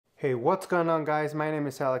Hey, what's going on guys? My name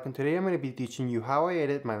is Alec and today I'm going to be teaching you how I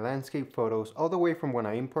edit my landscape photos all the way from when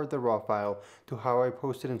I import the raw file to how I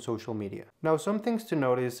post it in social media. Now some things to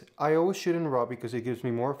notice, I always shoot in RAW because it gives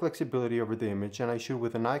me more flexibility over the image, and I shoot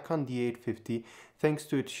with an Nikon D850 thanks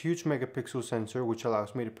to its huge megapixel sensor which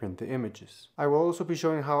allows me to print the images. I will also be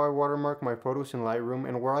showing how I watermark my photos in Lightroom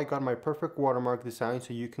and where I got my perfect watermark design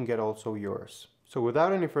so you can get also yours. So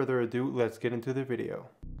without any further ado, let's get into the video.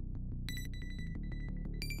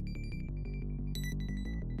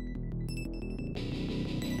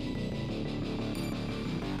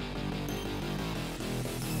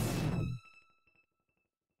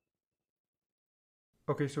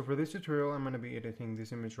 Okay, so for this tutorial I'm going to be editing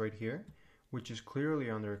this image right here, which is clearly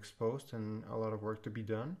underexposed and a lot of work to be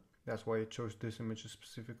done. That's why I chose this image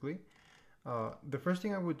specifically. The first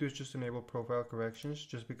thing I would do is just enable profile corrections,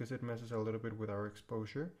 just because it messes a little bit with our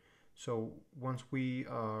exposure. So once we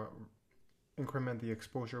increment the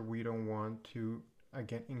exposure, we don't want to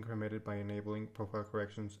again increment it by enabling profile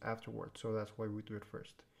corrections afterwards. So that's why we do it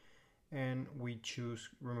first. And we choose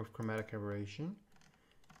remove chromatic aberration.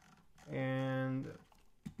 And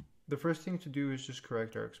the first thing to do is just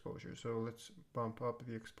correct our exposure. So let's bump up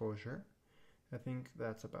the exposure. I think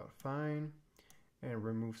that's about fine. And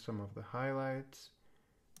remove some of the highlights.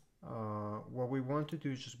 What we want to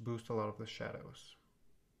do is just boost a lot of the shadows.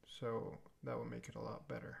 So that will make it a lot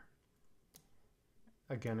better.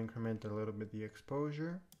 Again, increment a little bit the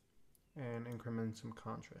exposure and increment some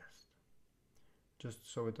contrast,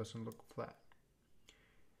 just so it doesn't look flat.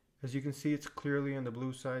 As you can see, it's clearly on the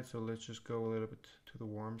blue side, so let's just go a little bit to the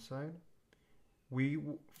warm side.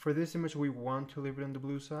 For this image, we want to leave it on the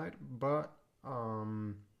blue side, but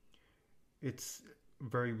it's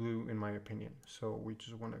very blue in my opinion, so we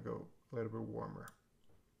just want to go a little bit warmer.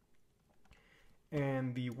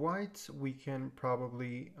 And the whites, we can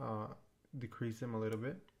probably decrease them a little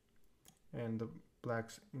bit, and the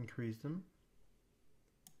blacks increase them,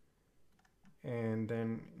 and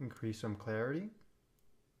then increase some clarity.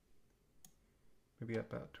 Maybe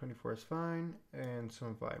about 24 is fine, and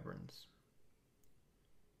some vibrance.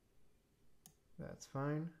 That's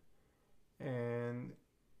fine. And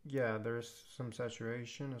yeah, there's some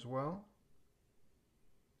saturation as well.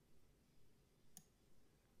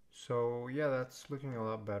 So yeah, that's looking a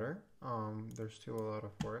lot better. There's still a lot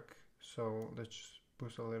of work. So let's just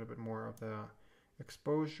boost a little bit more of the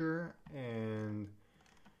exposure. And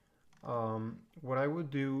what I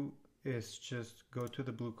would do is just go to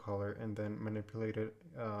the blue color and then manipulate it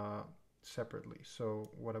separately. So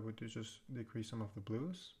what I would do is just decrease some of the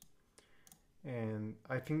blues, and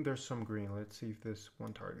I think there's some green. Let's see if this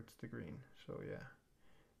one targets the green. So yeah,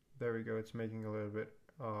 there we go. It's making a little bit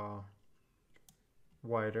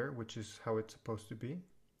wider, which is how it's supposed to be,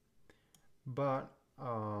 but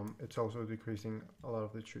it's also decreasing a lot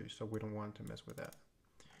of the trees, so we don't want to mess with that.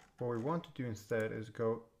 What we want to do instead is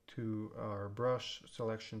go to our brush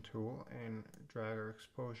selection tool and drag our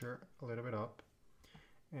exposure a little bit up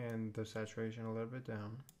and the saturation a little bit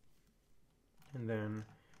down, and then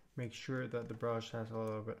make sure that the brush has a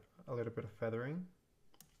little bit of feathering,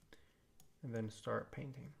 and then start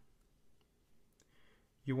painting.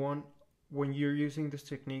 When you're using this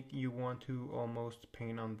technique, you want to almost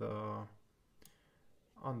paint on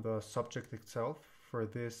the subject itself. For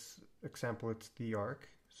this example, it's the arc,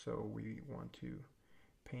 so we want to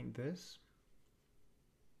paint this.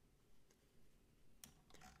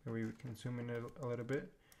 And we can zoom in a little bit.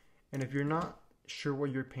 And if you're not sure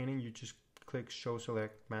what you're painting, you just click Show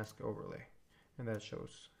Select Mask Overlay, and that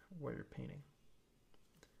shows what you're painting.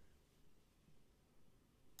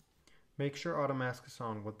 Make sure Auto Mask is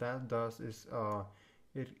on. What that does is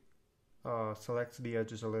it selects the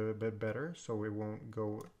edges a little bit better, so it won't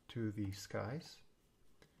go to the skies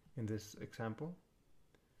in this example.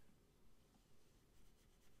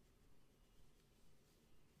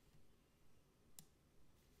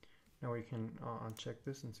 Now we can uncheck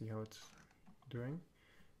this and see how it's doing.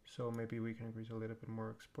 So maybe we can increase a little bit more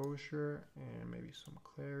exposure and maybe some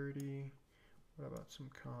clarity. What about some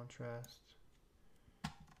contrast?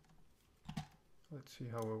 Let's see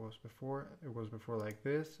how it was before. It was before like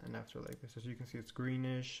this and after like this. As you can see, it's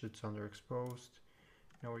greenish, it's underexposed.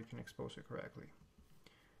 Now we can expose it correctly.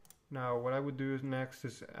 Now what I would do next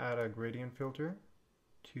is add a gradient filter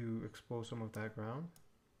to expose some of that ground.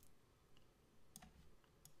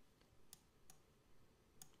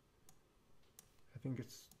 I think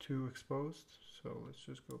it's too exposed, so let's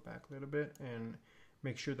just go back a little bit and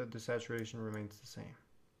make sure that the saturation remains the same.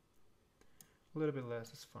 A little bit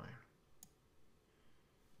less is fine.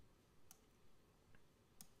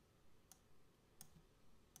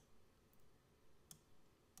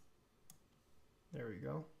 There we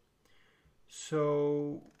go.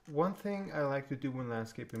 So one thing I like to do with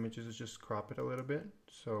landscape images is just crop it a little bit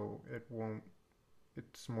so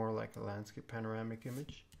it's more like a landscape panoramic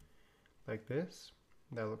image like this.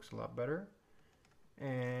 That looks a lot better.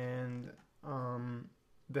 And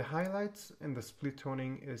the highlights and the split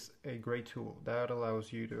toning is a great tool that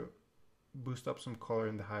allows you to boost up some color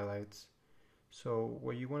in the highlights. So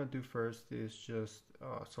what you want to do first is just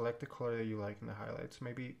select the color that you like in the highlights.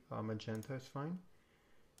 Maybe magenta is fine.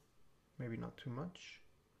 Maybe not too much.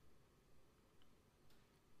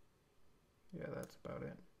 Yeah, that's about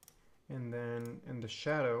it. And then in the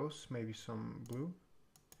shadows, maybe some blue,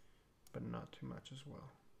 but not too much as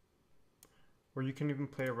well. Or you can even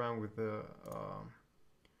play around with the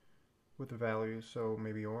values. So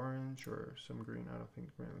maybe orange or some green. I don't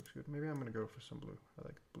think green looks good. Maybe I'm gonna go for some blue. I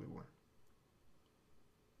like the blue one.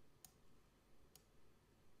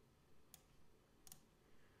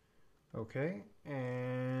 Okay,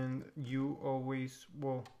 and you always,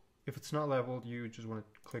 well, if it's not leveled, you just want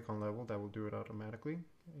to click on level. That will do it automatically.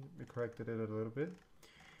 We corrected it a little bit.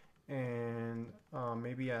 And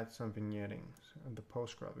maybe add some vignetting, the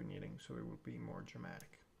post-crop vignetting, so it will be more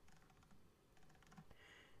dramatic.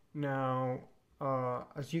 Now,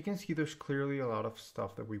 as you can see, there's clearly a lot of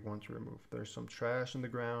stuff that we want to remove. There's some trash in the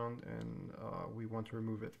ground, and we want to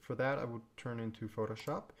remove it. For that, I would turn into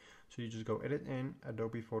Photoshop. So you just go Edit in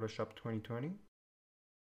Adobe Photoshop 2020.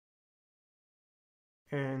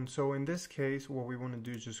 And so in this case, what we want to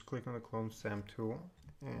do is just click on the Clone Stamp tool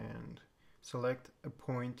and select a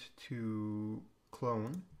point to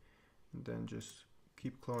clone, and then just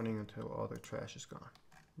keep cloning until all the trash is gone.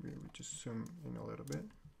 We just zoom in a little bit.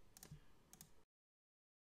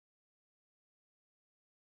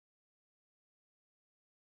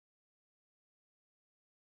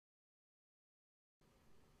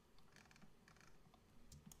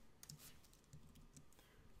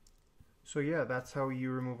 So yeah, that's how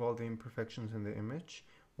you remove all the imperfections in the image.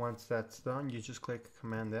 Once that's done, you just click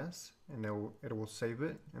Command S and it will save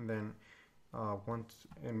it, and then once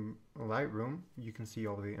in Lightroom you can see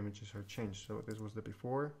all the images are changed. So this was the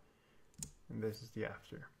before and this is the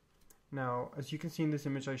after. Now as you can see in this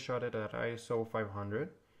image, I shot it at ISO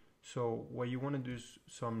 500. So what you want to do is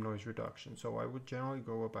some noise reduction. So I would generally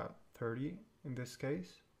go about 30 in this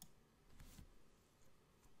case,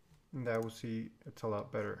 and that will see it's a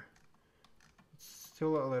lot better. It's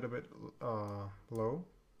still a little bit low,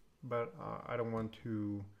 but I don't want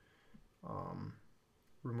to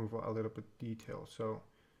remove a little bit detail, so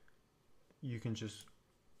you can just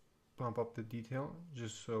bump up the detail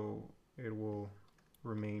just so it will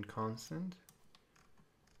remain constant.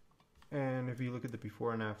 And if you look at the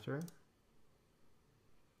before and after,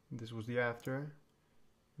 this was the after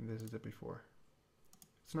and this is the before.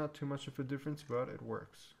 It's not too much of a difference, but it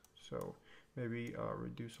works. So maybe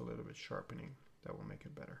reduce a little bit sharpening, that will make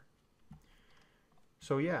it better.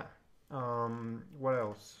 So yeah, what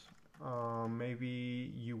else?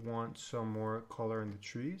 Maybe you want some more color in the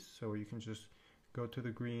trees, so you can just go to the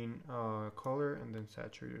green color and then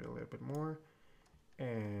saturate it a little bit more.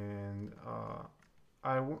 And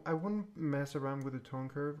I wouldn't mess around with the tone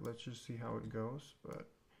curve. Let's just see how it goes. But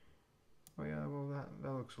oh yeah, well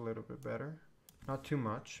that looks a little bit better. Not too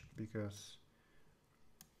much, because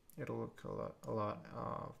it'll look a lot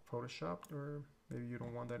photoshopped, or maybe you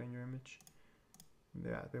don't want that in your image.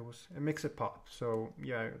 Yeah, it makes it pop. So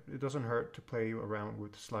yeah, it doesn't hurt to play around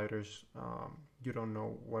with sliders. You don't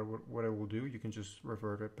know what it will do. You can just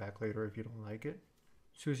revert it back later if you don't like it.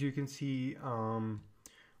 So as you can see,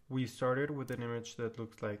 we started with an image that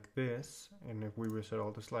looks like this, and if we reset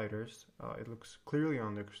all the sliders, it looks clearly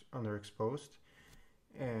underexposed.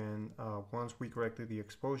 And once we corrected the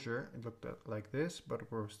exposure, it looked like this, but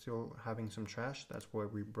we're still having some trash. That's why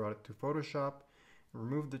we brought it to Photoshop,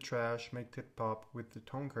 removed the trash, make it pop with the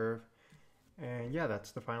tone curve, and yeah,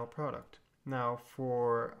 that's the final product. Now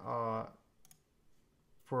for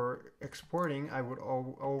exporting, I would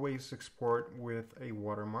always export with a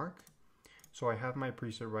watermark. So I have my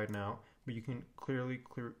preset right now, but you can clearly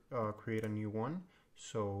create a new one.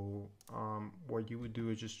 So what you would do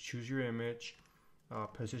is just choose your image,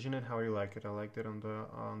 position it how you like it. I liked it on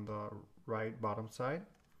the right bottom side,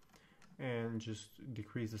 and just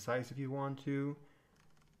decrease the size if you want to.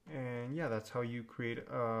 And yeah, that's how you create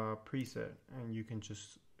a preset, and you can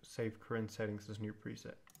just save current settings as new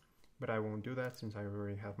preset. But I won't do that since I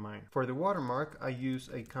already have mine. For the watermark, I use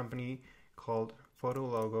a company called Photo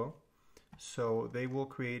Logo. So they will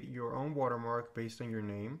create your own watermark based on your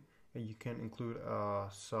name, and you can include a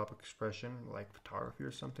sub expression like photography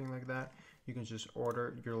or something like that. You can just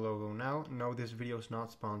order your logo now. No, this video is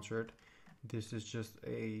not sponsored. This is just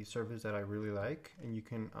a service that I really like, and you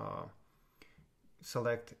can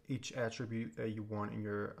select each attribute that you want in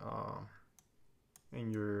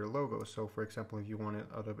your logo. So for example, if you want it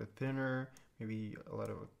a little bit thinner, maybe a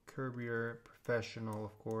little curvier, professional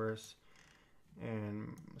of course,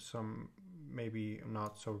 and some maybe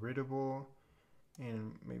not so readable,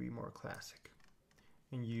 and maybe more classic.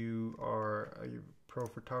 And you are a pro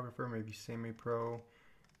photographer, maybe semi-pro,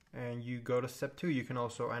 and you go to step 2. You can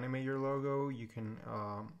also animate your logo. You can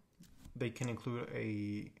they can include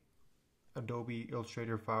a Adobe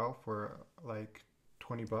Illustrator file for like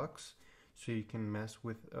 $20, so you can mess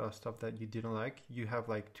with stuff that you didn't like. You have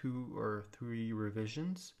like 2 or 3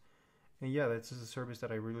 revisions, and yeah, this is a service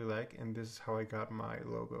that I really like, and this is how I got my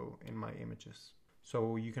logo in my images.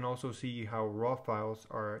 So you can also see how raw files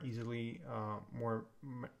are easily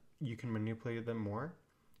you can manipulate them more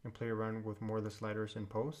and play around with more of the sliders in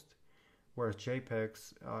post. Whereas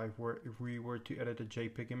JPEGs, if we were to edit a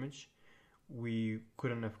JPEG image, we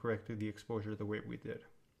couldn't have corrected the exposure the way we did.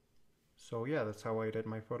 So yeah, that's how I edit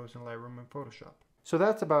my photos in Lightroom and Photoshop. So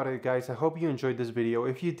that's about it, guys. I hope you enjoyed this video.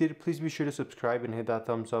 If you did, please be sure to subscribe and hit that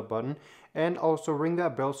thumbs up button, and also ring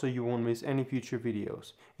that bell so you won't miss any future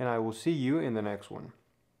videos. And I will see you in the next one.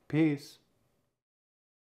 Peace.